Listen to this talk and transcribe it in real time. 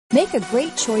Make a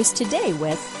great choice today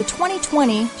with the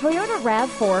 2020 Toyota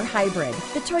RAV4 Hybrid.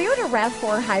 The Toyota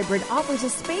RAV4 Hybrid offers a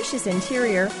spacious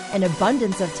interior, an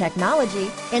abundance of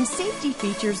technology, and safety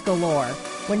features galore.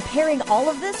 When pairing all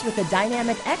of this with a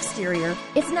dynamic exterior,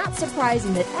 it's not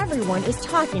surprising that everyone is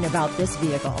talking about this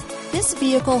vehicle. This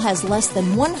vehicle has less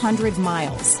than 100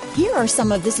 miles. Here are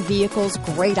some of this vehicle's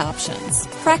great options: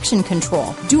 traction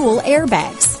control, dual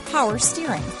airbags, power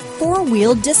steering,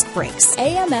 four-wheel disc brakes,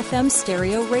 AM/FM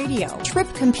stereo radio,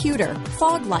 trip computer,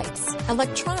 fog lights,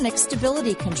 electronic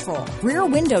stability control, rear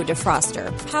window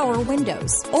defroster, power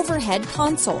windows, overhead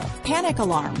console, panic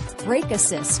alarm, brake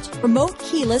assist, remote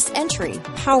keyless entry,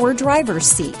 power driver's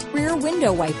seat, rear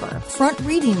window wiper, front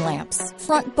reading lamps,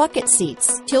 front bucket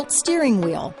seats, tilt steering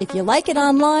wheel. If you like it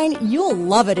online, you'll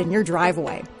love it in your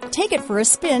driveway. Take it for a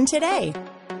spin today.